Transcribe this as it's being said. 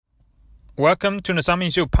Welcome to the Sun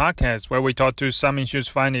Shu podcast, where we talk to Sun Shu's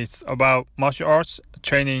finalists about martial arts,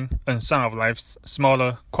 training, and some of life's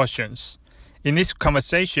smaller questions. In this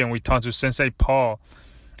conversation, we talk to Sensei Paul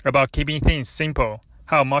about keeping things simple,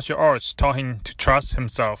 how martial arts taught him to trust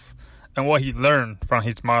himself, and what he learned from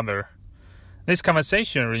his mother. This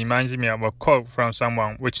conversation reminds me of a quote from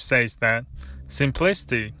someone which says that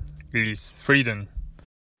simplicity is freedom.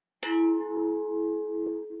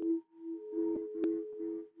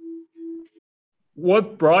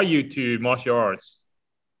 What brought you to martial arts?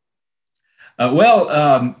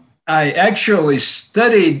 I actually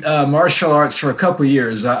studied martial arts for a couple of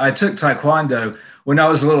years. I took Taekwondo when I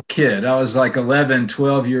was a little kid. I was like 11,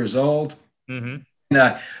 12 years old. Mm-hmm.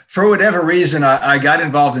 And, for whatever reason, I got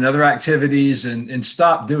involved in other activities and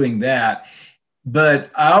stopped doing that.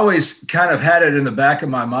 But I always kind of had it in the back of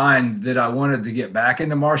my mind that I wanted to get back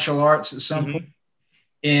into martial arts at some point.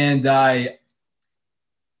 And I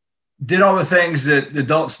did all the things that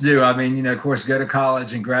adults do. I mean, of course, go to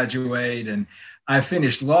college and graduate. And I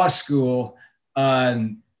finished law school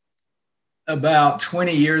about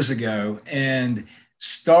 20 years ago and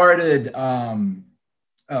started,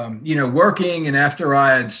 working. And after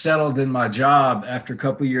I had settled in my job after a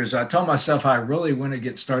couple of years, I told myself I really want to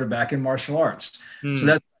get started back in martial arts. So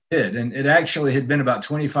that's what I did. And it actually had been about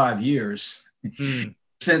 25 years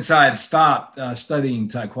since I had stopped studying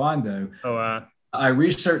Taekwondo. Oh, wow. I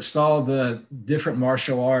researched all the different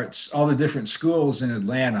martial arts, all the different schools in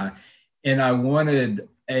Atlanta, and I wanted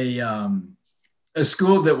a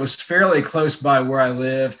school that was fairly close by where I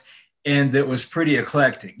lived and that was pretty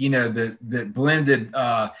eclectic, that blended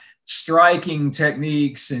striking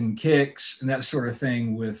techniques and kicks and that sort of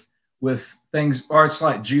thing with arts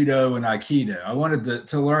like judo and aikido. I wanted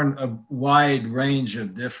to learn a wide range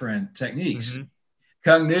of different techniques. Mm-hmm.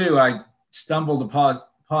 Kung Nu, I stumbled upon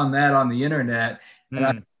that on the internet,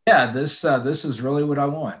 and this is really what I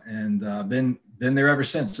want, and been there ever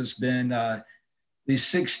since. It's been these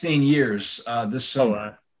 16 years this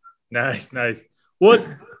summer. Nice.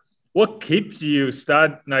 What keeps you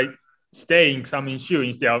staying Sun Shu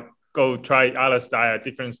instead of go try other style,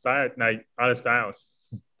 different style, like other styles?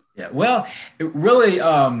 Yeah, well, it really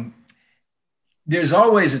there's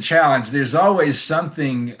always a challenge. There's always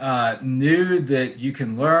something new that you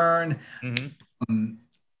can learn. Mm-hmm.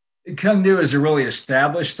 Kung Nu is a really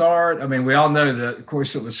established art. I mean, we all know that, of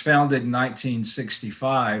course, it was founded in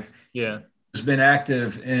 1965. Yeah. It's been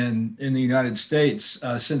active in the United States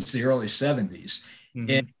since the early 70s. Mm-hmm.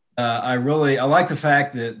 And I like the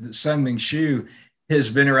fact that Sun Ming Shu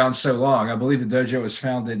has been around so long. I believe the dojo was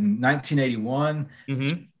founded in 1981.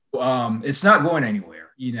 Mm-hmm. It's not going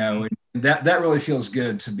anywhere, and that really feels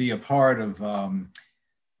good to be a part of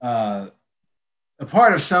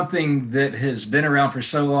something that has been around for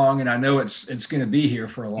so long, and I know it's going to be here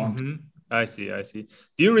for a long time. I see. Do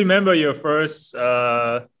you remember your first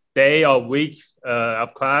day or week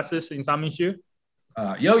of classes in Sun Shu?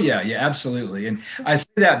 Yeah, absolutely. And I say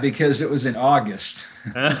that because it was in August.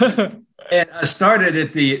 And I started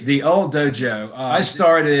at the old dojo. I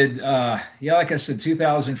started, like I said,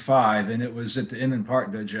 2005, and it was at the Inman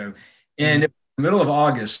Park dojo. And it was the middle of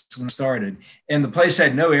August when I started, and the place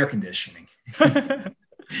had no air conditioning.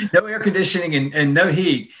 No air conditioning and no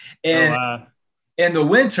heat. And in the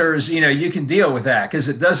winters, you can deal with that because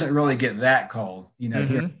it doesn't really get that cold,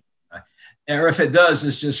 here. Or if it does,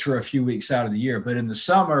 it's just for a few weeks out of the year. But in the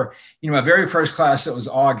summer, my very first class, it was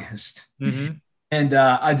August. Mm-hmm. And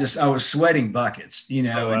I was sweating buckets, and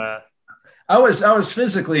I was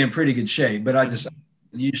physically in pretty good shape, but I just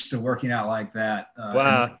used to working out like that.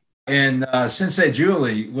 And Sensei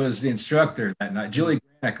Julie was the instructor that night, Julie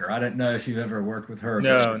Graniker. I don't know if you've ever worked with her.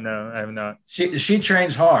 No, I have not. She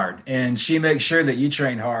trains hard, and she makes sure that you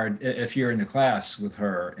train hard if you're in the class with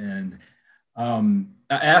her. And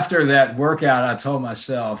after that workout, I told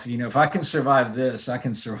myself, if I can survive this, I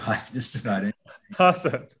can survive just about anything.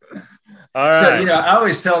 Awesome. All right. So, I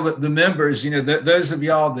always tell the members, those of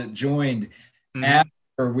y'all that joined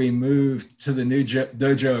after we moved to the new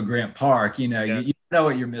dojo at Grant Park, you know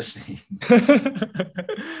what you're missing.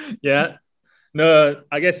 Yeah.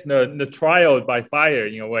 I guess the trial by fire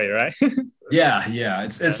in a way, right? Yeah.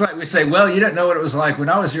 It's like we say, well, you don't know what it was like. When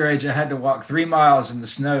I was your age, I had to walk 3 miles in the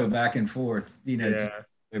snow back and forth,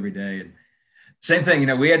 every day. And same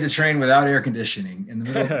thing, we had to train without air conditioning in the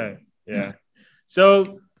middle. Yeah.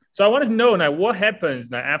 So I wanted to know now what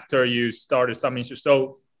happens now after you started Sun Shu.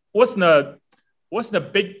 So what's the one of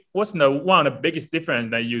the biggest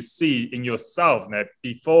difference that you see in yourself that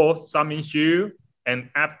before Sun Shu and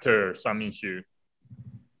after Sun Shu?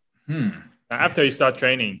 After you start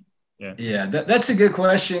training Yeah. Yeah, that's a good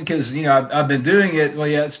question because I've been doing it. Well,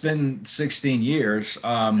 yeah, it's been 16 years,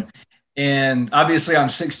 and obviously I'm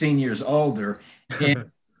 16 years older. And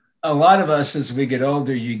a lot of us, as we get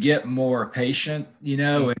older, you get more patient,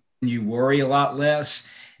 and you worry a lot less.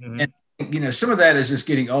 Mm-hmm. And some of that is just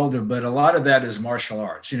getting older, but a lot of that is martial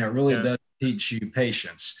arts. It really Yeah. does teach you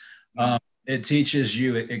patience. Mm-hmm. It teaches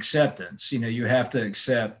you acceptance. You have to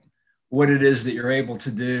accept what it is that you're able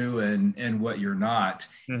to do and what you're not.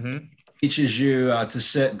 Mm-hmm. Teaches you to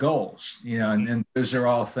set goals, and those are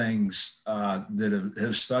all things that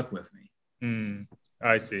have stuck with me.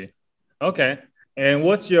 I see. Okay. And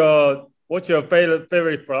what's your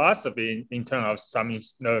favorite philosophy in terms of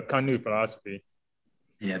the Kanu philosophy?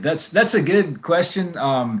 Yeah, that's a good question.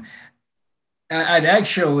 I'd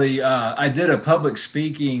actually I did a public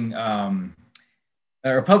speaking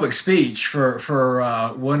or a public speech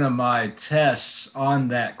for one of my tests on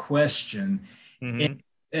that question, Mm-hmm.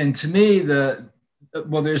 and to me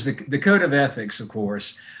there's the code of ethics, of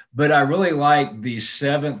course, but I really like the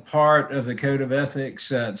seventh part of the code of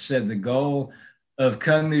ethics. It said the goal of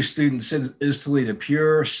Kung students is to lead a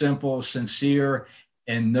pure, simple, sincere,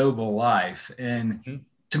 and noble life. And Mm-hmm.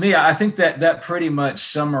 to me, I think that pretty much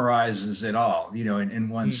summarizes it all, in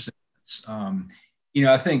one Mm-hmm. sentence.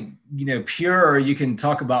 I think, pure, you can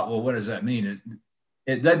talk about, well, what does that mean?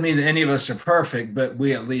 It doesn't mean that any of us are perfect, but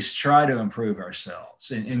we at least try to improve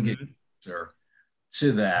ourselves and get closer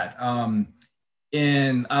to that.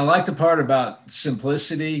 And I like the part about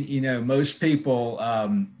simplicity. Most people,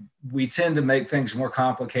 we tend to make things more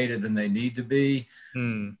complicated than they need to be.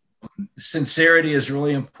 Mm-hmm. Sincerity is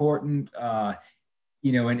really important.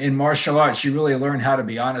 In martial arts, you really learn how to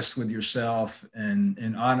be honest with yourself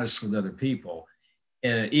and honest with other people,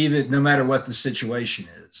 even no matter what the situation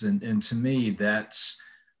is. And to me, that's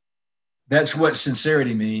what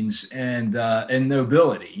sincerity means, and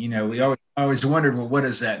nobility. We always wondered, well, what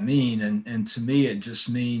does that mean? And to me, it just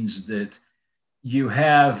means that you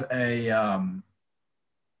have an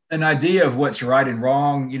idea of what's right and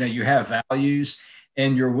wrong. You have values,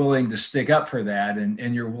 and you're willing to stick up for that,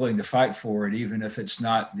 and you're willing to fight for it, even if it's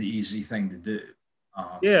not the easy thing to do.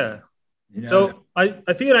 Yeah. You know, So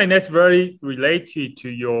I feel like that's very related to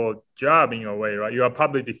your job in a way, right? You're a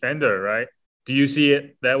public defender, right? Do you see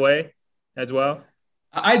it that way as well?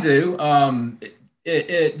 I do.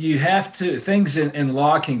 You have to, things in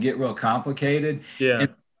law can get real complicated. Yeah. And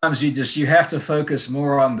sometimes you have to focus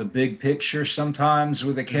more on the big picture sometimes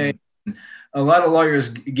with a case. A lot of lawyers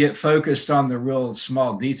get focused on the real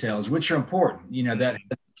small details, which are important, that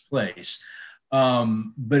has place.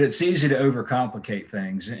 But it's easy to overcomplicate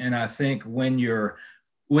things. And I think when you're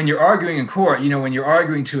arguing in court, when you're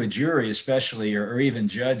arguing to a jury, especially, or even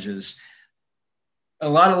judges, a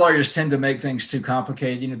lot of lawyers tend to make things too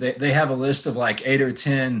complicated. They have a list of like 8 or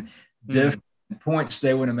 10 different points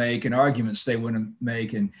they want to make and arguments they want to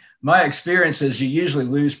make. And my experience is you usually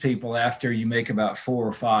lose people after you make about 4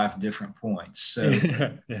 or 5 different points. So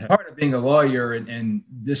Yeah. part of being a lawyer, and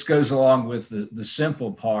this goes along with the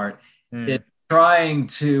simple part, is trying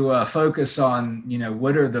to focus on,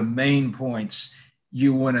 what are the main points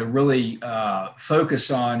you want to really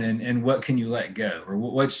focus on, and what can you let go, or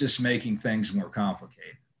what's just making things more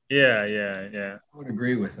complicated. Yeah. I would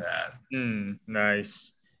agree with that.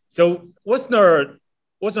 Nice. So what's the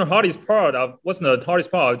hardest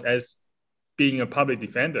part as being a public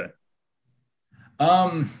defender?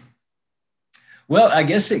 Well, I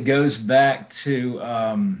guess it goes back to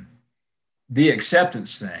the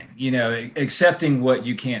acceptance thing, accepting what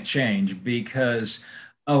you can't change, because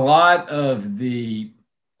a lot of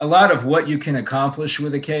what you can accomplish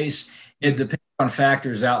with a case, it depends on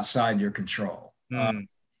factors outside your control.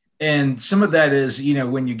 And some of that is,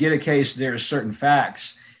 when you get a case, there are certain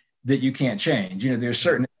facts that you can't change. There's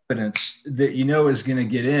certain evidence that is going to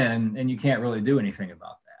get in, and you can't really do anything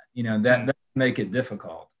about that. That make it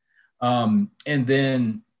difficult. And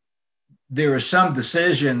then there are some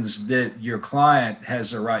decisions that your client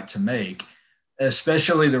has a right to make,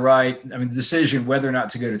 especially the decision whether or not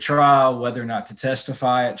to go to trial, whether or not to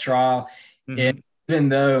testify at trial. And even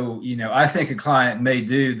though, I think a client may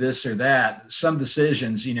do this or that, some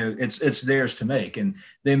decisions, it's theirs to make, and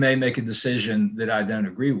they may make a decision that I don't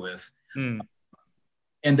agree with.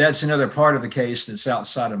 And that's another part of the case that's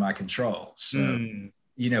outside of my control. So,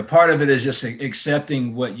 part of it is just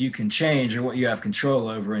accepting what you can change or what you have control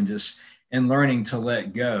over, and learning to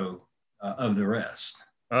let go of the rest.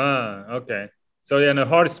 Okay. So then the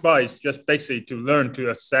hardest part is just basically to learn to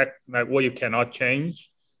accept like what you cannot change.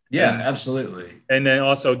 Yeah, absolutely. And then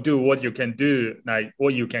also do what you can do, like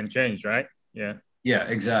what you can change, right? Yeah. Yeah,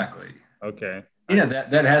 exactly. Okay.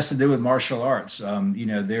 that has to do with martial arts. I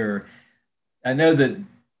know that,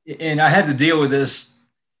 and I had to deal with this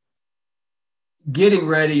getting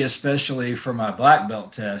ready, especially for my black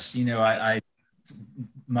belt test. I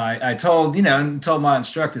told my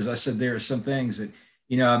instructors, I said, there are some things that,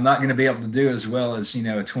 I'm not going to be able to do as well as,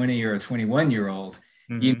 a 20 or a 21-year-old,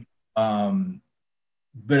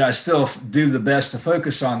 but I still do the best to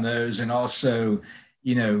focus on those, and also,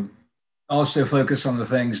 also focus on the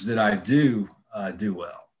things that I do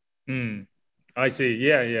well. I see.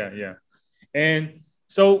 Yeah. And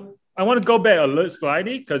so I want to go back a little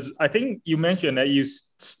slightly, because I think you mentioned that you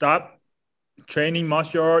stopped training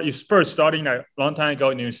martial art. You first starting a long time ago,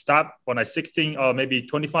 and you stopped for like 16 or maybe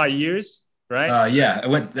 25 years, right?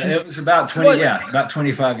 It was about 20. About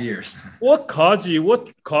 25 years. What caused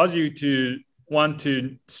you to want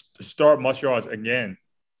to start martial arts again?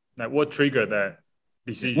 Like, what triggered that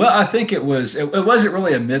decision? Well, I think it wasn't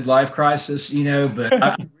really a midlife crisis, but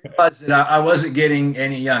I realized that I wasn't getting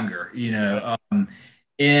any younger,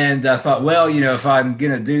 and I thought, well, if I'm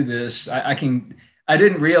going to do this, I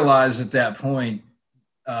didn't realize at that point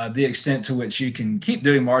the extent to which you can keep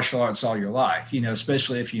doing martial arts all your life,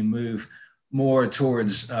 especially if you move more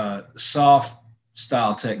towards soft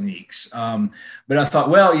style techniques. But I thought,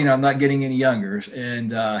 well, I'm not getting any younger.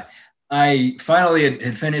 And I finally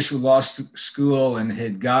had finished with law school and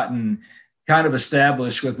had gotten kind of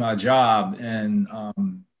established with my job. And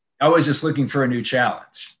I was just looking for a new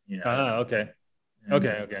challenge. Okay.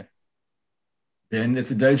 Okay. Been at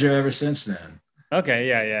the dojo ever since then. Okay,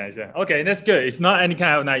 yeah. Okay, that's good. It's not any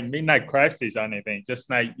kind of like midnight crisis or anything. Just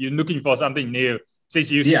like you're looking for something new.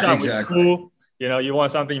 Since you start with school, you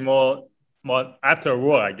want something more after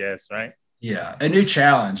work, I guess, right? Yeah, a new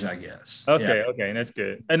challenge, I guess. Okay, that's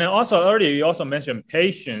good. And then also earlier you also mentioned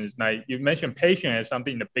patience. Like you mentioned patience as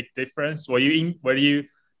something the big difference. Were you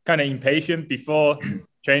kind of impatient before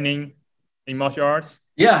training in martial arts?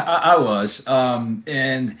 Yeah, I was,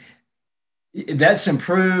 and that's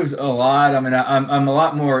improved a lot. I mean, I'm a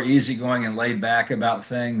lot more easygoing and laid back about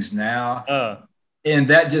things now. And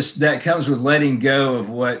that comes with letting go of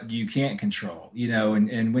what you can't control,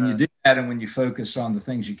 and when you do that, and when you focus on the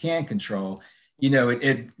things you can control,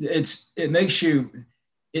 it makes you,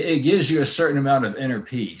 it gives you a certain amount of inner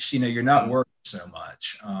peace. You're not worried so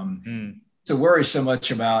much, to worry so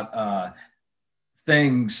much about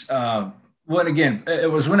things. Well, again,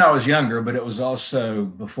 it was when I was younger, but it was also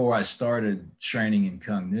before I started training in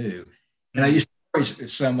Kung Nu. And I used to worry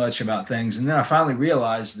so much about things. And then I finally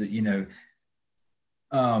realized that,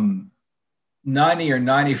 90 or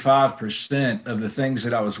 95% of the things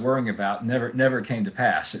that I was worrying about never came to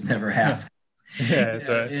pass. It never happened.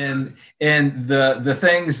 And the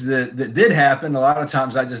things that did happen, a lot of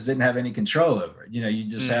times I just didn't have any control over it. You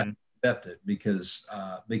just have to accept it because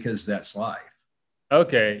that's life.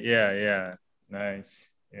 Okay. Yeah. Nice.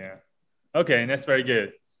 Yeah. Okay. That's very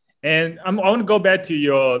good. And I want to go back to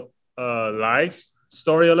your life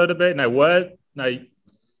story a little bit.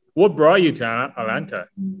 What brought you to Atlanta?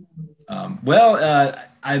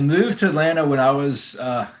 I moved to Atlanta when I was,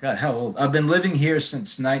 how old? I've been living here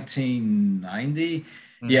since 1990.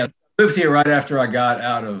 Yeah. I moved here right after I got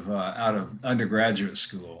out of undergraduate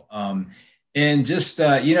school. And just,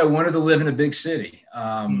 wanted to live in a big city.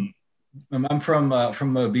 I'm from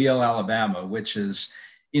Mobile, Alabama, which is,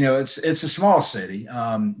 it's a small city.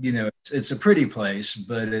 It's a pretty place,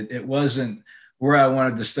 but it wasn't where I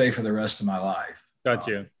wanted to stay for the rest of my life. Got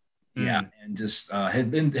you. Yeah, and just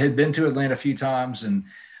had been to Atlanta a few times, and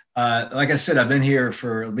like I said, I've been here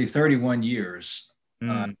it'll be 31 years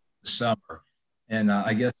this summer, and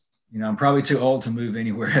I guess I'm probably too old to move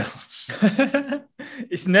anywhere else.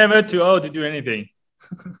 It's never too old to do anything.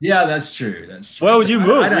 Yeah, that's true. Where would you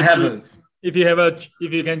move? I don't have you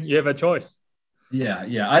have a choice.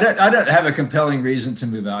 Yeah. I don't have a compelling reason to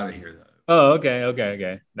move out of here though. Oh,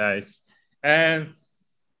 okay. Nice. And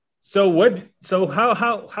so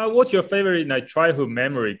what's your favorite childhood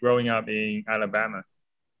memory growing up in Alabama?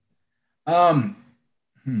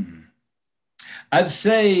 I'd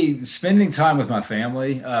say spending time with my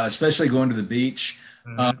family, especially going to the beach.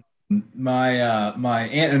 My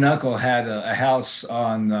aunt and uncle had a house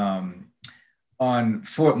on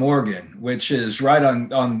Fort Morgan, which is right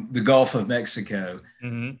on the Gulf of Mexico,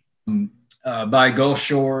 by Gulf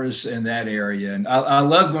Shores in that area. And I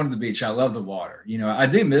love going to the beach. I love the water. I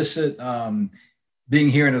do miss it being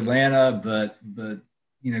here in Atlanta, but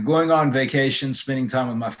going on vacation, spending time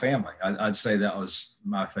with my family, I'd say that was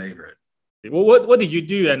my favorite. Well, what did you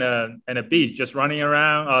do in a beach? Just running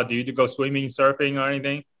around? Or do you go swimming, surfing, or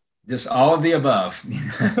anything? Just all of the above.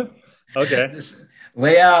 Okay.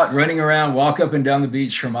 lay out, running around, walk up and down the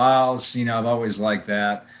beach for miles. I've always liked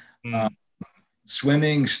that. Mm,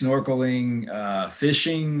 Swimming, snorkeling,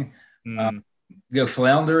 fishing, mm, go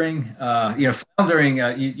floundering. Floundering,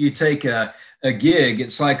 you take a gig,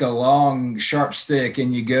 it's like a long, sharp stick,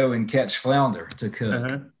 and you go and catch flounder to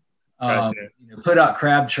cook. uh-huh. Gotcha. Put out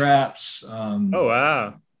crab traps, Oh,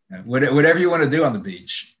 wow. whatever you want to do on the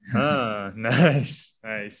beach. Ah, nice.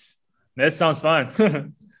 Nice. That sounds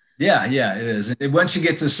fun. Yeah, yeah, it is. And once you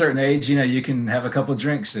get to a certain age, you can have a couple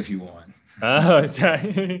drinks if you want. Oh, that's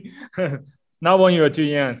right. Not when you were too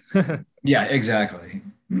young. Yeah, exactly.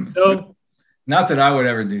 So, Not that I would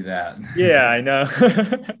ever do that. yeah, I know.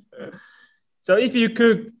 So, if you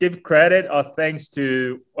could give credit or thanks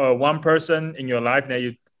to one person in your life that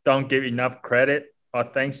you don't give enough credit or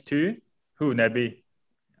thanks to, who would that be?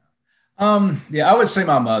 Yeah, I would say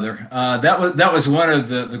my mother. That was one of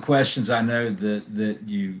the questions I know that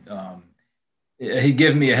you he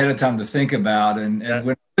gave me ahead of time to think about, and Yeah.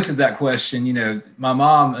 when I looked at that question, my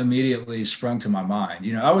mom immediately sprung to my mind.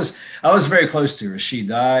 I was very close to her. She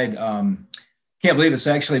died. Can't believe it's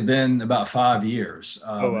actually been about 5 years.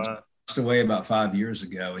 Oh, She wow. passed away about 5 years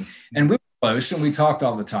ago, and we were close, and we talked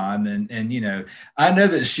all the time, and I know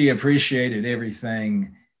that she appreciated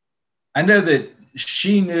everything. I know that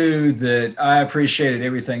she knew that I appreciated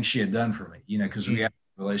everything she had done for me, because we Mm, had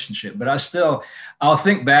a relationship. But I'll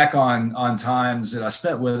think back on times that I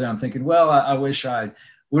spent with her. I'm thinking, well, I wish I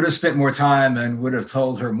would have spent more time and would have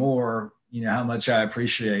told her more, how much I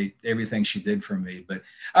appreciate everything she did for me. But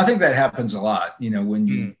I think that happens a lot, when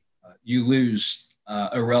mm. you lose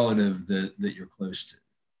a relative that you're close to.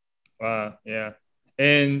 Wow. Yeah.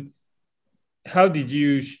 And how did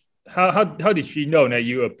you how did she know that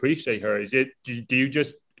you appreciate her? Is it do you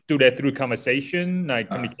just do that through conversation, like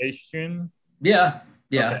Uh, communication? yeah,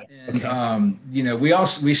 yeah, Okay. and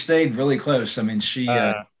Okay. we stayed really close. I mean,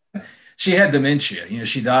 Uh, she had dementia.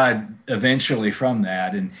 She died eventually from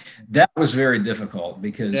that, and that was very difficult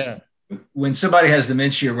because yeah. when somebody has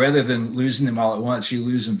dementia, rather than losing them all at once, you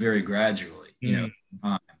lose them very gradually. Mm,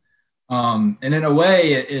 And in a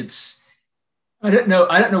way, it's I don't know.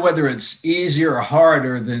 I don't know whether it's easier or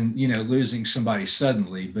harder than losing somebody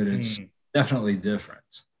suddenly, but it's mm, definitely different.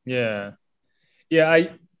 yeah. Yeah.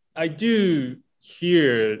 I do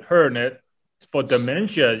hear that for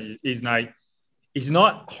dementia is like it's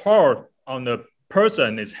not hard on the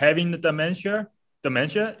person is having the dementia.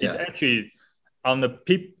 Dementia is Yeah, actually on the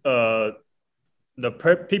people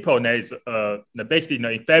that is the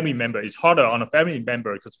basically family member. It's harder on a family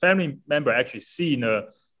member because family member actually see the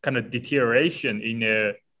kind of deterioration in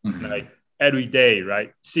their hmm, like every day,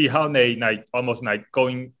 right? See how they like almost like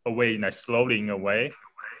going away, like slowly away.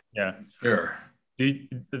 Yeah. sure.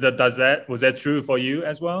 Does that was that true for you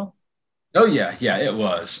as well? Oh yeah, yeah, it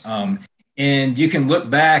was. And you can look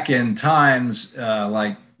back in times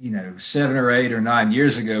like 7 or 8 or 9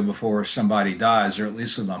 years ago before somebody dies, or at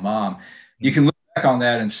least with my mom. You Mm, can look back on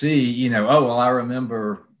that and see, oh well, I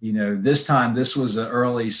remember, this time this was an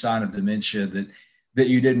early sign of dementia that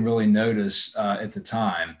you didn't really notice at the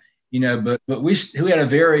time. But we had a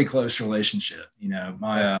very close relationship.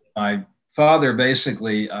 My father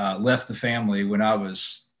basically left the family when I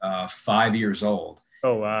was 5 years old,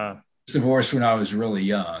 oh wow. divorced when I was really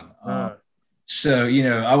young. Uh, So,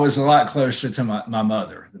 I was a lot closer to my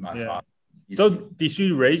mother than my yeah. father. So did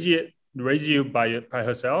she raise you by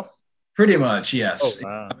herself? Pretty much, Oh yes.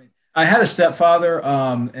 wow. I had a stepfather,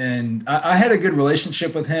 and I had a good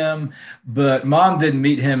relationship with him, but mom didn't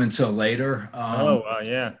meet him until later. Oh wow.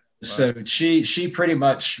 Yeah. Wow. So she pretty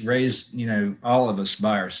much raised, all of us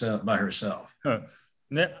by herself. Huh.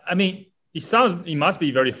 I mean, it must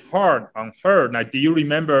be very hard on her. Like, do you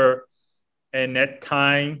remember in that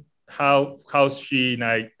time how she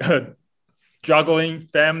like juggling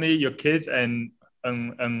family, your kids, and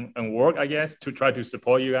work? I guess to try to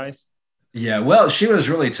support you guys. Yeah, well, she was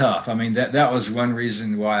really tough. I mean, that was one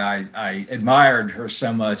reason why I admired her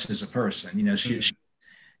so much as a person. Mm,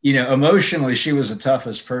 Emotionally, she was the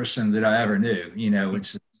toughest person that I ever knew. mm,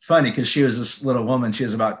 Which is funny because she was this little woman. She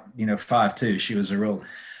was about 5'2". She was a real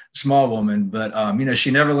small woman, but she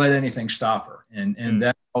never let anything stop her, and mm.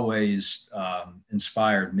 that always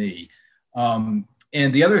inspired me.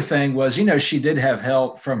 And the other thing was, she did have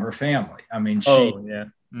help from her family. I mean, she Oh yeah.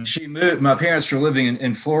 Mm, she moved. My parents were living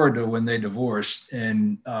in Florida when they divorced,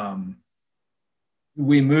 and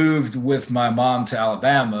we moved with my mom to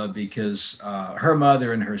Alabama because her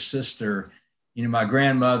mother and her sister, my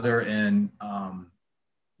grandmother and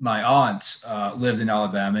my aunt lived in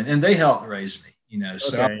Alabama, and they helped raise me.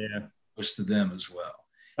 So I okay. Yeah. was to them as well.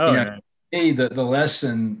 Oh You know, yeah. the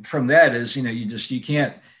lesson from that is, you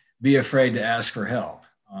can't be afraid to ask for help.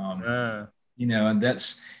 Uh, And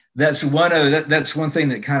that's one thing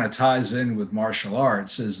that kind of ties in with martial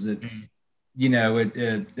arts is that,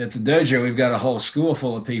 mm, at the dojo, we've got a whole school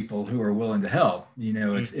full of people who are willing to help.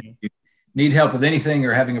 If mm, you need help with anything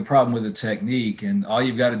or having a problem with a technique, and all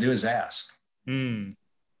you've got to do is ask. mm.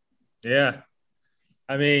 Yeah.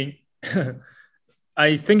 I mean, I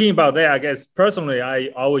was thinking about that. I guess personally, I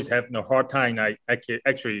always have no hard time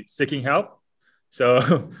actually seeking help. So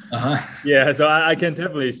Uh-huh. yeah, so I can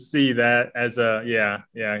definitely see that as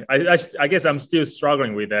I guess I'm still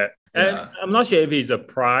struggling with that, and Yeah. I'm not sure if it's a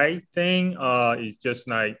pride thing or it's just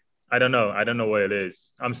like I don't know what it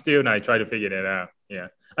is. I'm still like trying to figure that out. Yeah,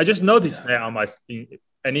 I just noticed Yeah. that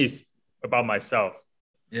and it's about myself.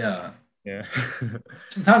 Yeah. Yeah,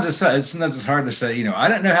 Sometimes it's hard to say, I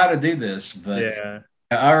don't know how to do this, but yeah.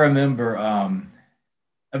 I remember,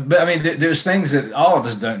 but I mean, there's things that all of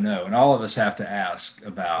us don't know, and all of us have to ask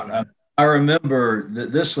about. I remember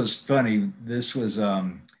that this was funny. It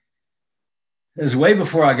was way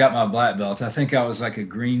before I got my black belt. I think I was like a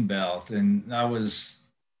green belt, and I was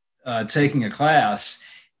taking a class,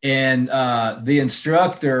 and the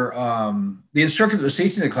instructor that was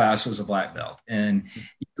teaching the class was a black belt, and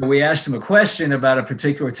we asked him a question about a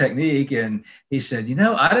particular technique, and he said,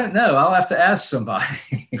 I don't know. I'll have to ask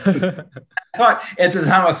somebody. At the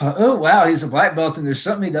time, I thought, oh wow, he's a black belt, and there's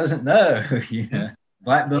something he doesn't know.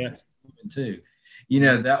 Black belt Yes. too.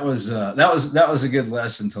 That was a good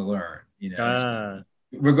lesson to learn. Ah,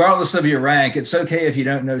 Regardless of your rank, it's okay if you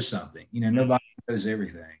don't know something. Nobody knows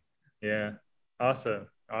everything. yeah. Awesome.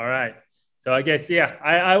 All right. So I guess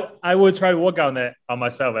I will try to work on that on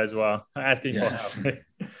myself as well, asking for Yes. help.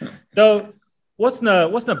 So what's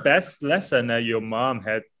the best lesson that your mom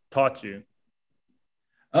had taught you?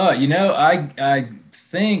 I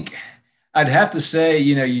think I'd have to say,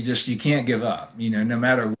 you can't give up, no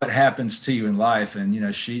matter what happens to you in life.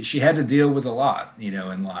 And, she had to deal with a lot,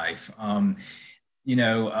 in life.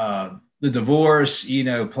 The divorce,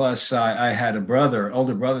 plus I had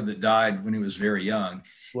older brother that died when he was very young.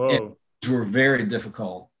 And Whoa. those were very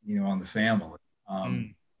difficult, on the family.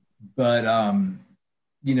 Mm, But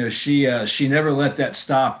she never let that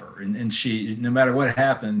stop her. And she, no matter what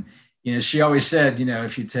happened, she always said,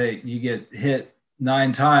 if you get hit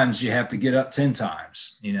 9 times, you have to get up 10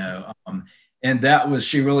 times, and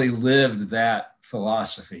she really lived that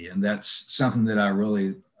philosophy. And that's something that I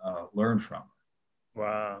really learned from.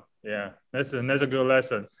 wow. Yeah. That's a good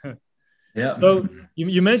lesson. Yeah. So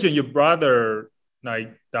you mentioned your brother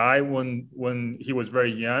like died when he was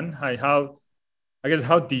very young. I guess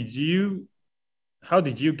how did you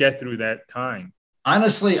get through that time?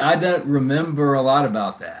 Honestly, I don't remember a lot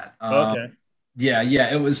about that. Okay.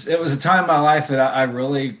 Yeah. It was a time in my life that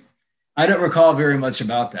I don't recall very much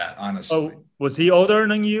about that, honestly. Oh, was he older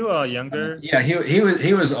than you or younger? Yeah,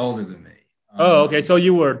 he was older than me. Oh, okay. So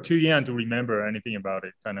you were too young to remember anything about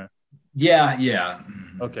it, kind of. Yeah.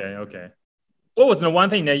 Okay, okay. What was the one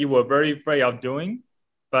thing that you were very afraid of doing,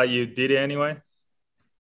 but you did it anyway?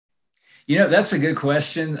 That's a good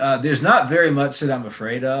question. There's not very much that I'm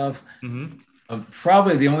afraid of. Mm-hmm.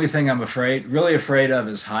 Probably the only thing I'm really afraid of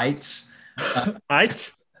is heights.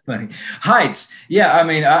 Right? Heights. Yeah. I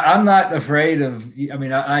mean, I'm not afraid of,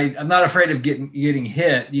 I'm not afraid of getting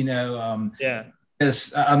hit, Yeah.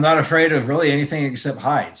 I'm not afraid of really anything except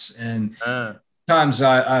heights. And Uh, times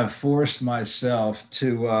I've forced myself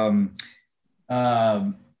to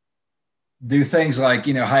do things like,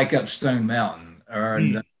 hike up Stone Mountain or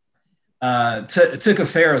mm, took a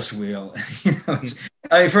Ferris wheel.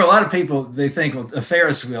 I mean, for a lot of people, they think, well, a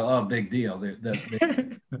Ferris wheel, oh, big deal.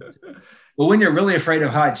 Well, when you're really afraid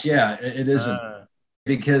of heights, yeah, it isn't, uh,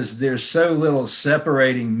 because there's so little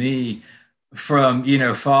separating me from,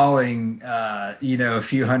 falling, a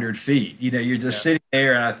few hundred feet. You're just yeah. sitting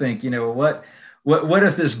there, and I think, what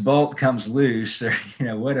if this bolt comes loose, or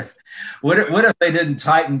what if they didn't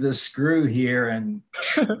tighten this screw here and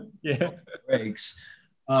Yeah. breaks?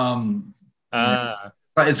 Um, you know, Ah.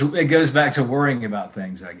 it goes back to worrying about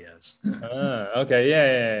things, I guess. Okay.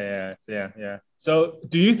 Yeah. So,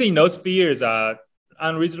 do you think those fears are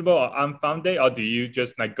unreasonable or unfounded, or do you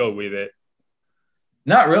just like go with it?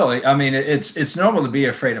 Not really. I mean, it's normal to be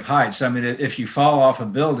afraid of heights. I mean, if you fall off a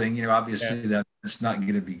building, obviously Yeah. that's not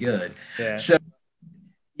going to be good. Yeah. So,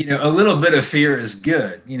 a little bit of fear is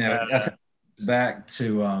good. I Uh, think back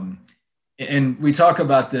to, and we talk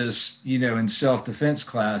about this, in self-defense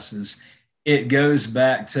classes. It goes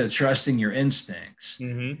back to trusting your instincts.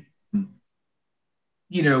 mm-hmm.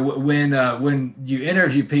 When you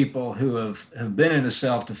interview people who have been in a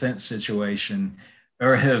self-defense situation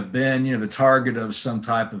or have been, the target of some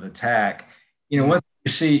type of attack, one thing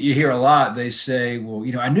you hear a lot, they say, well,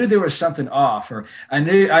 I knew there was something off, or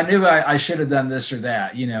I should have done this or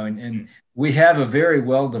that, and we have a very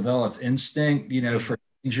well developed instinct, for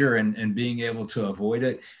danger and being able to avoid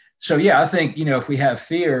it. So yeah, I think, if we have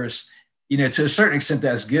fears, to a certain extent,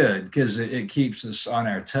 that's good because it keeps us on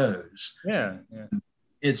our toes. Yeah.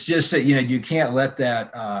 It's just that, you can't let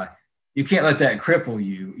that cripple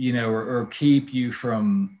you, or keep you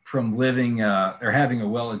from living or having a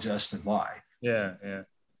well-adjusted life. Yeah.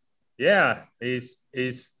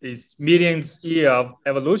 It's millions year of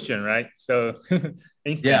evolution, right? So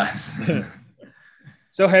yeah.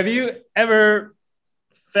 So have you ever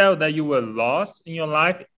felt that you were lost in your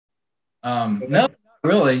life? No, not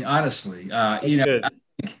really, honestly. I think,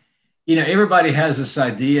 everybody has this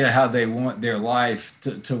idea how they want their life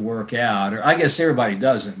to work out, or I guess everybody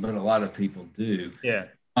doesn't, but a lot of people do. Yeah.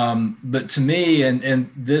 But to me,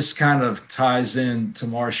 and this kind of ties into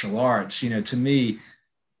martial arts, to me,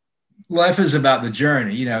 life is about the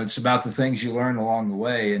journey. It's about the things you learn along the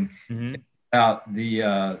way, and about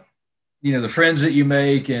the the friends that you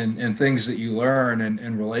make and things that you learn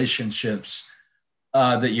and relationships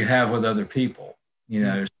that you have with other people.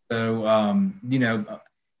 So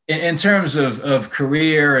in terms of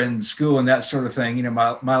career and school and that sort of thing,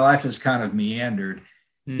 my life has kind of meandered.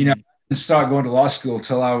 I didn't start going to law school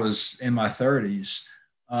till I was in my 30s.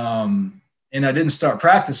 And I didn't start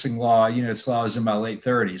practicing law, until I was in my late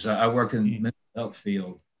 30s. I worked in the mental health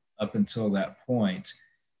field up until that point.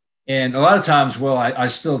 And a lot of times, I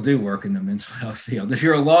still do work in the mental health field. If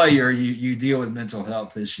you're a lawyer, you deal with mental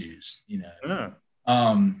health issues,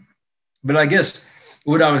 But I guess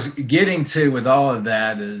what I was getting to with all of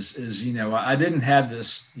that is I didn't have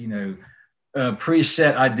this,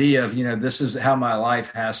 preset idea of, this is how my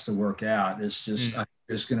life has to work out. It's just,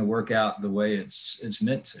 it's going to work out the way it's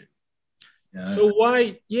meant to. So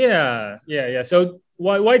why? Yeah. So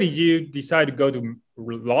why did you decide to go to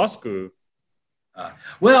law school? I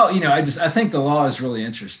think the law is really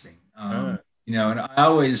interesting. And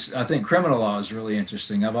I think criminal law is really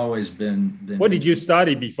interesting. I've always been. What did you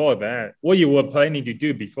study before that? What you were planning to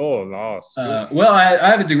do before law school? I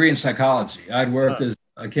have a degree in psychology. I'd worked as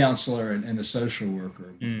a counselor and a social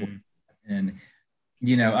worker before. And,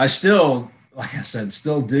 I still, like I said,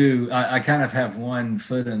 still do. I kind of have one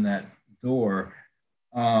foot in that door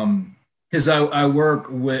because I work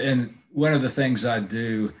with, and one of the things I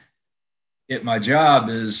do at my job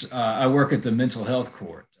is I work at the mental health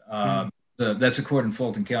court. That's a court in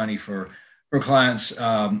Fulton County for clients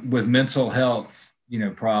with mental health,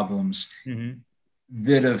 problems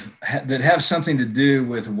that have something to do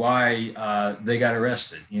with why they got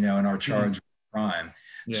arrested, and are charged with crime.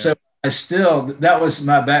 Yeah. So that was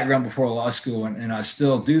my background before law school, and I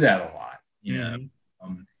still do that a lot,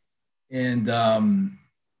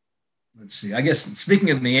 let's see. I guess speaking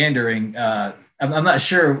of meandering, I'm not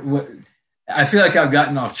sure what. I feel like I've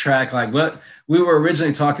gotten off track. Like what we were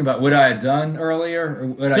originally talking about, what I had done earlier, or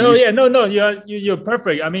what No. You're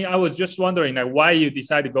perfect. I mean, I was just wondering, like, why you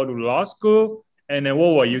decided to go to law school, and then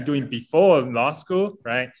what were you doing before law school,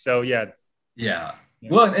 right? So yeah.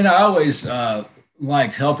 Well, and I always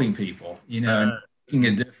liked helping people, and making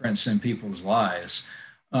a difference in people's lives.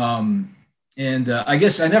 And I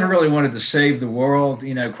guess I never really wanted to save the world,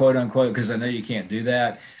 quote unquote, because I know you can't do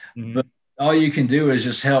that. But all you can do is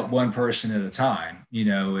just help one person at a time,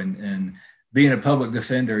 and being a public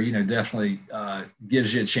defender, definitely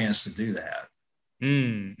gives you a chance to do that.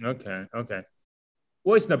 Okay.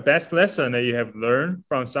 What is the best lesson that you have learned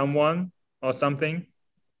from someone or something?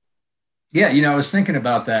 Yeah, I was thinking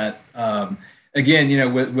about that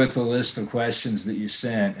again, with the list of questions that you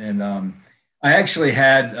sent. And I actually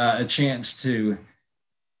had a chance to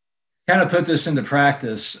kind of put this into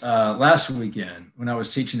practice last weekend when I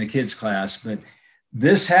was teaching the kids class. But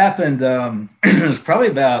this happened,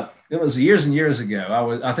 it was years and years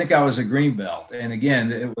ago. I think I was a green belt. And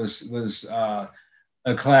again, it was a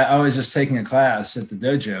class. I was just taking a class at the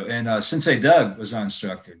dojo, and Sensei Doug was our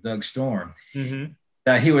instructor, Doug Storm.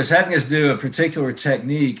 He was having us do a particular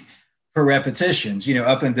technique for repetitions,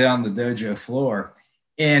 up and down the dojo floor.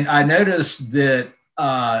 And I noticed that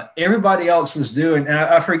everybody else was doing, and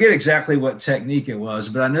I forget exactly what technique it was,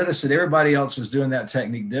 but I noticed that everybody else was doing that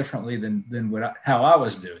technique differently than how I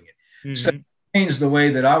was doing it. So I changed the way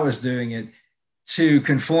that I was doing it to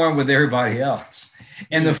conform with everybody else.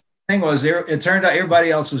 And the thing was, it turned out everybody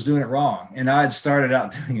else was doing it wrong, and I had started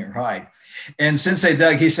out doing it right. And Sensei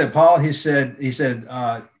Doug, he said, Paul, he said,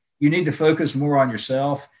 you need to focus more on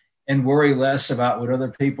yourself and worry less about what other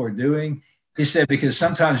people are doing. He said, because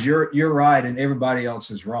sometimes you're right and everybody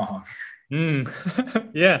else is wrong.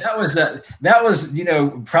 Yeah. That was,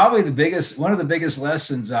 probably one of the biggest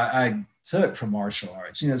lessons I took from martial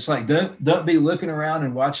arts. It's like, don't be looking around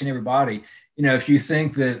and watching everybody. If you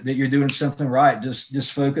think that you're doing something right,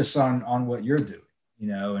 just focus on what you're doing,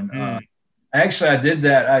 and I did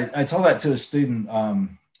that. I told that to a student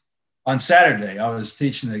on Saturday. I was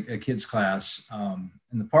teaching a kids class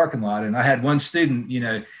in the parking lot, and I had one student,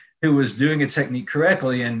 who was doing a technique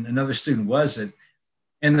correctly, and another student wasn't.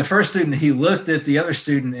 And the first student, he looked at the other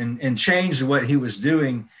student and changed what he was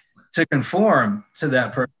doing to conform to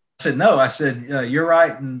that person. I said, no, I said, you're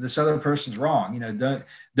right, and this other person's wrong.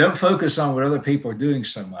 Don't focus on what other people are doing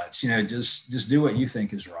so much. Just do what you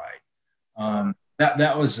think is right.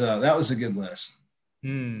 That was a good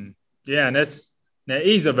lesson. Yeah, and that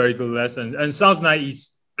is a very good lesson, and sounds like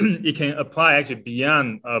it can apply actually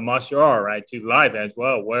beyond martial art, right, to life as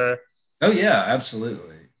well. Where yeah,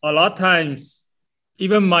 absolutely. A lot of times,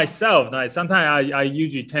 even myself, like sometimes I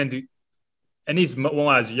usually tend to, at least when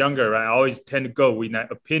I was younger, right, I always tend to go with like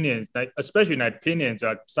opinions, like especially like opinions,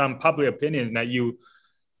 some public opinions that you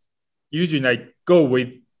usually like go with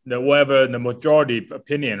whatever the majority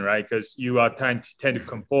opinion, right? Because you are tend to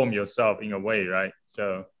conform yourself in a way, right?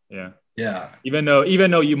 So yeah. Even though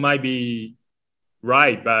you might be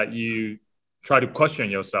right, but you try to question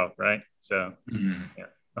yourself, right? So yeah,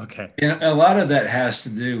 okay. And a lot of that has to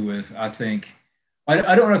do with, I think,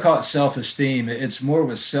 I don't want to call it self-esteem. It's more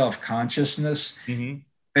with self-consciousness.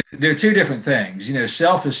 They're two different things.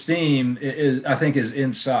 Self-esteem I think, is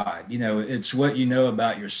inside. It's what you know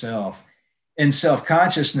about yourself. And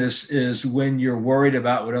self-consciousness is when you're worried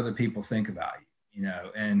about what other people think about you.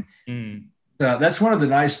 And that's one of the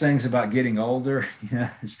nice things about getting older.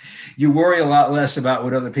 Is you worry a lot less about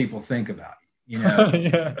what other people think about you.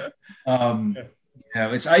 Yeah.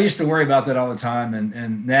 I used to worry about that all the time,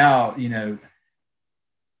 and now,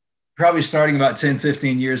 probably starting about 10,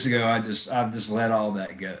 15 years ago, I've just let all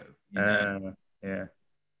that go. Yeah.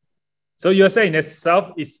 So you're saying that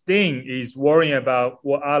self-esteem is worrying about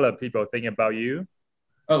what other people think about you?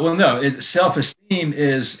 Oh, well, no. Self-esteem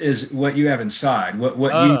is what you have inside, what you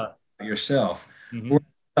know about yourself.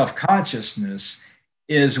 Self-consciousness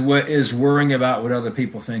is what is worrying about what other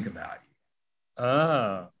people think about you.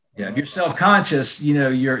 Yeah. If you're self-conscious,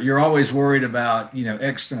 you're always worried about,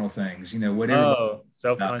 external things, whatever.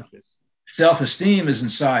 Self-conscious. Self-esteem is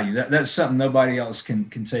inside you. That's something nobody else can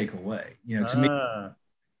take away. To me.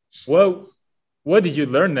 Well, where did you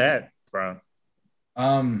learn that from?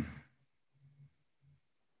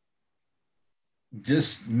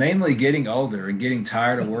 Just mainly getting older and getting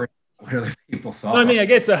tired of worrying what other people thought. I mean, I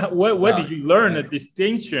guess where did you learn the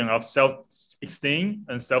distinction of self-esteem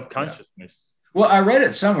and self-consciousness? Well, I read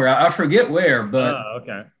it somewhere. I forget where, but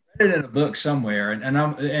okay. I read it in a book somewhere,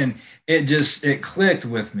 and it clicked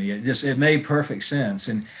with me. It made perfect sense.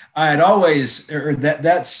 And I had always,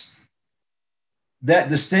 that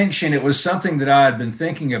distinction, it was something that I had been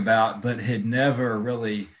thinking about, but had never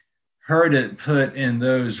really heard it put in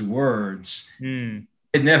those words.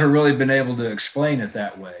 Had never really been able to explain it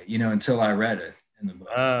that way, until I read it in the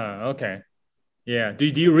book. Okay. Yeah. Do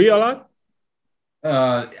you read a lot?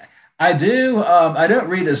 I do. I don't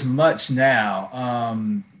read as much now,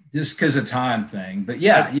 just because of time thing. But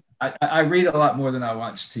yeah, I read a lot more than I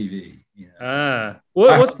watch TV.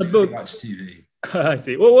 What's the book? Watch TV. I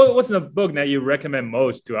see. What's the book that you recommend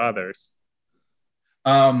most to others?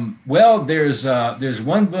 Well, there's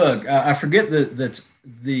one book. I forget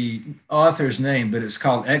the author's name, but it's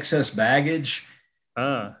called Excess Baggage.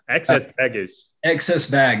 Excess Baggage. Excess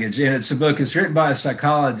Baggage, and it's a book. It's written by a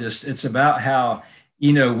psychologist. It's about how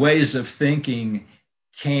ways of thinking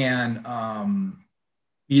can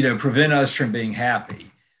prevent us from being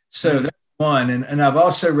happy. So that's one. And I've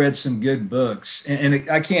also read some good books, and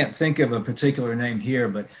I can't think of a particular name here,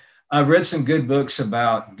 but I've read some good books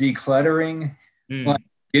about decluttering, like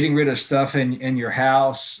getting rid of stuff in your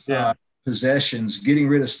house, possessions, getting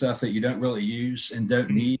rid of stuff that you don't really use and don't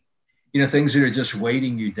need, things that are just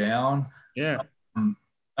weighting you down. Yeah.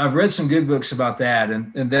 I've read some good books about that.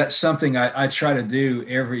 And that's something I try to do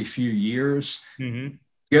every few years.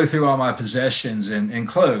 Go through all my possessions and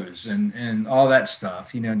clothes and all that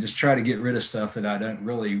stuff, and just try to get rid of stuff that I don't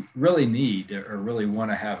really need or really want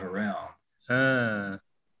to have around.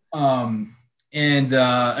 And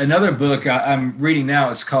another book I'm reading now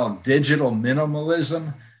is called Digital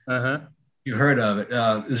Minimalism. You've heard of it.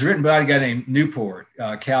 It's written by a guy named Newport,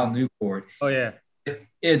 Cal Newport. Oh, yeah.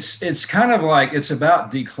 It's kind of like, it's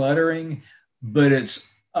about decluttering, but it's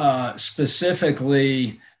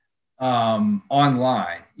specifically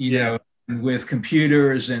online, with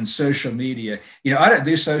computers and social media. I don't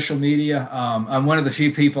do social media. I'm one of the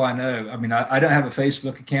few people I know. I mean, I don't have a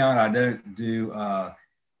Facebook account. I don't do,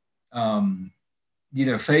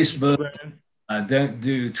 Facebook. I don't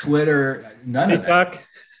do Twitter. None TikTok. of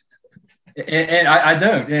that. And I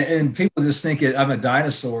don't. And people just think I'm a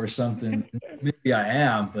dinosaur or something. Maybe I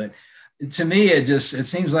am, but to me, it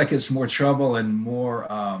seems like it's more trouble and more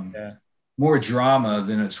drama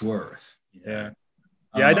than it's worth. Yeah.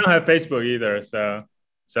 I don't have Facebook either, so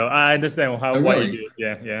I understand what you do.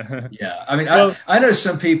 Yeah. Yeah. I mean, I know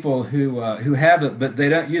some people who have it, but they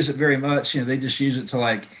don't use it very much. They just use it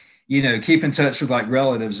to keep in touch with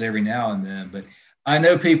relatives every now and then. But I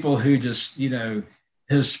know people who just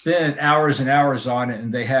have spent hours and hours on it,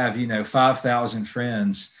 and they have 5,000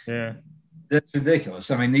 friends. Yeah. That's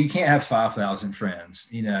ridiculous. I mean, you can't have 5,000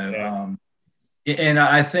 friends. And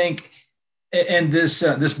I think. And this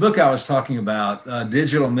book I was talking about,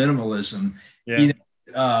 Digital Minimalism,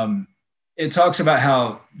 it talks about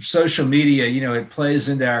how social media, it plays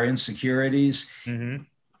into our insecurities. Mm-hmm.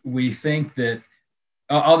 We think that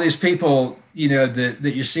all these people, that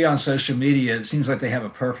you see on social media, it seems like they have a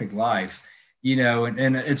perfect life,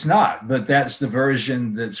 and it's not, but that's the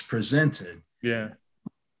version that's presented. Yeah.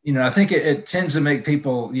 I think it tends to make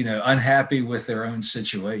people, unhappy with their own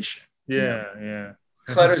situation. Yeah.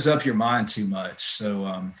 Clutters up your mind too much. So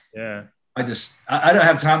I don't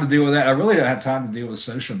have time to deal with that. I really don't have time to deal with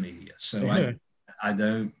social media. So I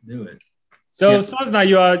don't do it. So sounds like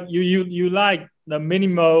you like the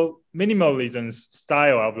minimalism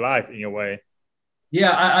style of life in a way.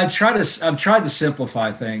 Yeah, I've tried to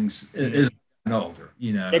simplify things as I'm older.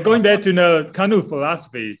 Going back to the Kanu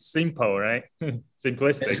philosophy, it's simple, right?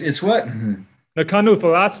 Simplistic. It's what the Kanu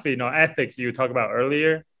philosophy, ethics you talked about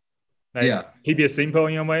earlier. Keep it simple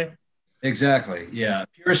in a way. Exactly. Yeah.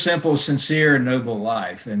 Pure, simple, sincere, noble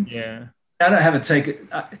life. And I don't have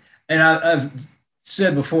I've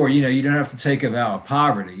said before, you don't have to take a vow of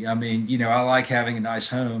poverty. I mean, I like having a nice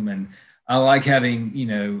home, and I like having,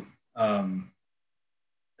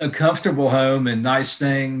 a comfortable home and nice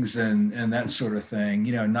things and that sort of thing,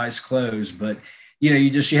 nice clothes. But,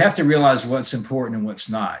 you have to realize what's important and what's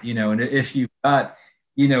not, and if you've got,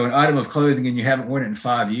 an item of clothing and you haven't worn it in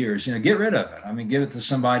 5 years, get rid of it. I mean, give it to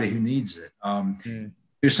somebody who needs it.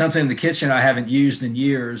 There's something in the kitchen I haven't used in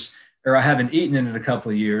years, or I haven't eaten in it a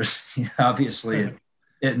couple of years. Obviously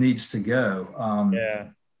it needs to go. And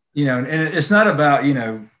it's not about,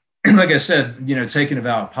 like I said, taking a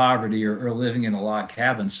vow of poverty or living in a log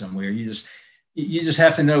cabin somewhere. You just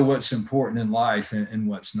have to know what's important in life and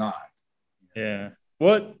what's not. Yeah.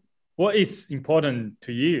 What is important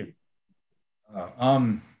to you?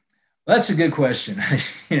 That's a good question.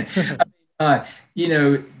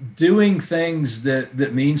 Doing things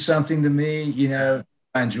that mean something to me,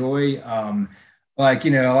 I enjoy, I like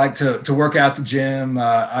to work out the gym.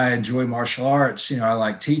 I enjoy martial arts. I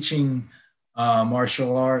like teaching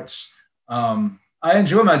martial arts. I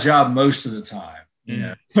enjoy my job most of the time,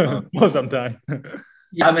 most of the time.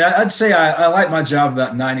 Yeah. I mean, I'd say I like my job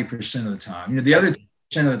about 90% of the time. The other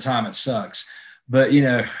 10% of the time it sucks. But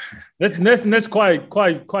that's quite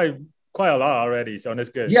a lot already. So that's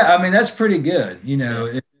good. Yeah, I mean that's pretty good.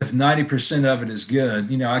 If 90% of it is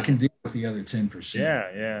good, I can deal with the other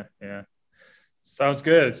 10%. Yeah. Sounds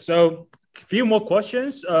good. So a few more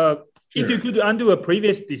questions. Sure. If you could undo a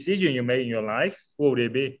previous decision you made in your life, what would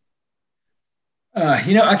it be?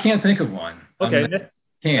 I can't think of one. Okay, that's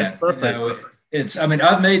perfect.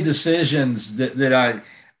 I've made decisions that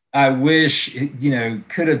I wish,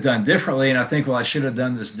 could have done differently. And I think, I should have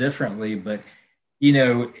done this differently. But,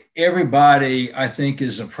 everybody, I think,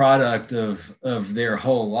 is a product of their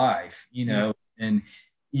whole life, and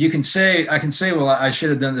I can say, I should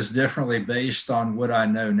have done this differently based on what I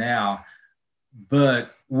know now.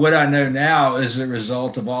 But what I know now is a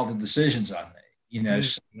result of all the decisions I made,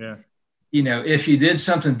 if you did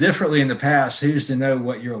something differently in the past, who's to know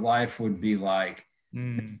what your life would be like?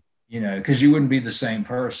 Because you wouldn't be the same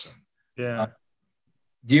person. Yeah.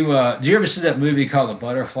 Do you ever see that movie called The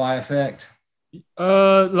Butterfly Effect?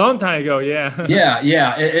 Long time ago. Yeah.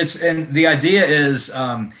 Yeah. And the idea is,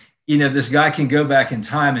 this guy can go back in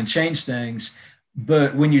time and change things,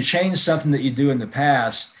 but when you change something that you do in the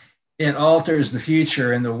past, it alters the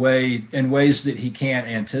future in ways that he can't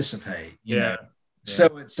anticipate. You know? So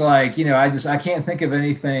it's like, I can't think of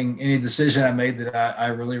any decision I made that I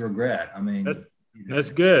really regret. I mean, that's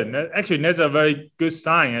good. Actually, that's a very good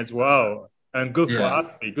sign as well, and good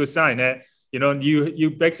philosophy. Good sign that you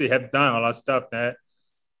basically have done a lot of stuff that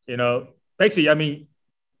basically. I mean,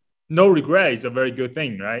 no regret is a very good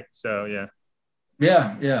thing, right? So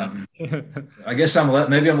Yeah, yeah. I guess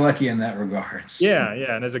maybe I'm lucky in that regards. Yeah,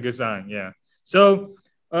 yeah, that's a good sign. Yeah. So,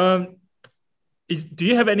 do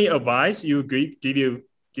you have any advice you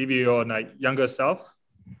give your like younger self?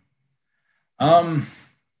 Um,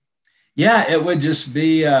 yeah, it would just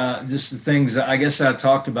be just the things that I guess I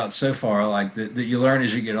talked about so far, like that you learn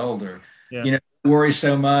as you get older. Yeah. You know, don't worry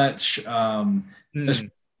so much Hmm.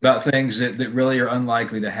 about things that really are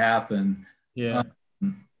unlikely to happen. Yeah.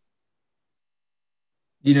 Um,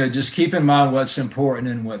 you know, just keep in mind what's important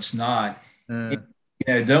and what's not. Uh,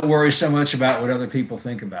 You know, don't worry so much about what other people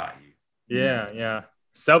think about you. You know. yeah. Yeah.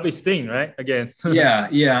 Self-esteem, right? Again. Yeah,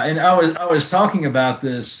 yeah. And I was talking about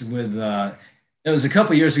this with it was a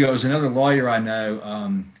couple of years ago. It was another lawyer I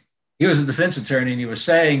know. He was a defense attorney, and he was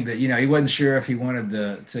saying that he wasn't sure if he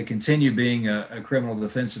wanted to continue being a criminal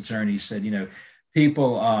defense attorney. He said,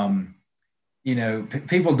 people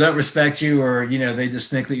people don't respect you, or they just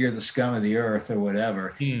think that you're the scum of the earth or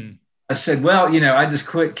whatever. Hmm. I said, well, I just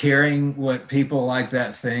quit caring what people like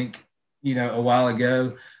that think, a while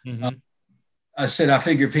ago. Mm-hmm. I said, I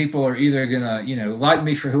figure people are either gonna, like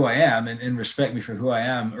me for who I am and respect me for who I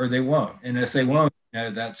am, or they won't. And if they won't,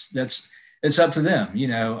 that's it's up to them.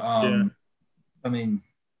 Yeah. I mean,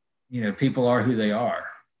 people are who they are.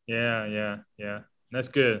 Yeah. Yeah. Yeah. That's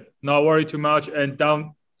good. Not worry too much and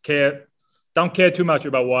don't care too much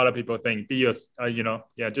about what other people think. Be your,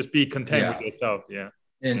 yeah, just be content Yeah, with yourself. Yeah.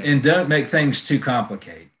 and don't make things too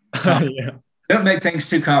complicated. Yeah. Don't make things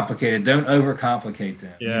too complicated. Don't overcomplicate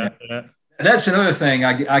them. Yeah. Yeah. That's another thing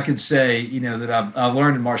I could say, that I've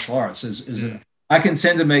learned in martial arts is that I can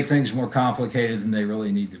tend to make things more complicated than they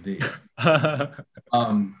really need to be.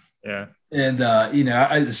 Yeah. And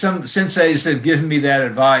some senseis have given me that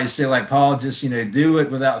advice. They're like, Paul, just do it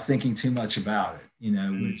without thinking too much about it.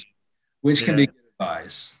 Which can Yeah. be good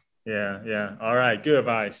advice. Yeah. Yeah. All right. Good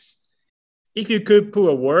advice. If you could put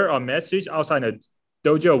a word or message outside a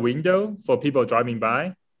dojo window for people driving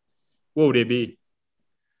by, what would it be?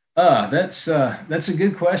 That's a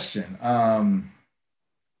good question.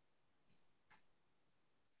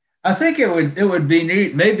 I think it would be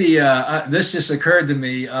neat. Maybe this just occurred to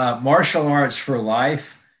me. Martial arts for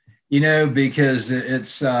life, because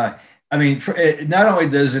it's. I mean, not only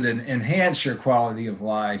does it enhance your quality of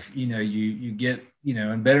life, you get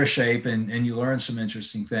in better shape and you learn some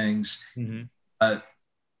interesting things. Mm-hmm.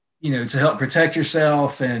 To help protect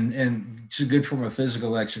yourself and it's a good form of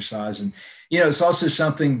physical exercise. And, it's also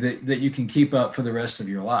something that you can keep up for the rest of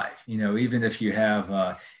your life. Even if you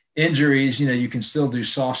have injuries, you can still do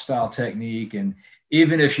soft style technique. And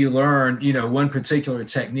even if you learn, one particular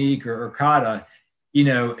technique or kata,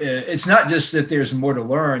 it's not just that there's more to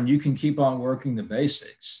learn. You can keep on working the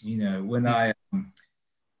basics. When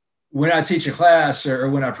I teach a class or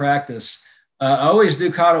when I practice, I always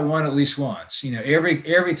do kata one at least once.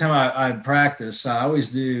 Every time I practice, I always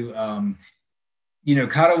do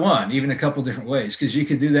kata one, even a couple different ways, because you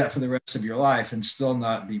could do that for the rest of your life and still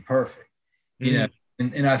not be perfect.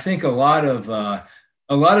 And I think a lot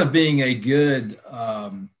of being a good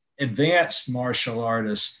advanced martial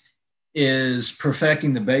artist is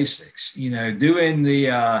perfecting the basics. Doing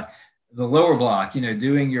the lower block.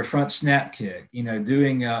 Doing your front snap kick.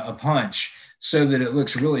 Doing a punch, so that it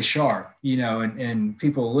looks really sharp, and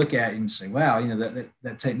people look at it and say, wow,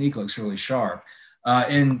 that technique looks really sharp.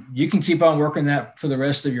 And you can keep on working that for the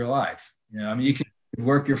rest of your life. I mean, you can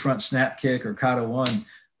work your front snap kick or kata one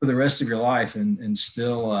for the rest of your life and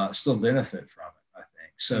still benefit from it, I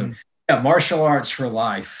think. So, yeah, martial arts for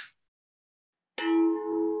life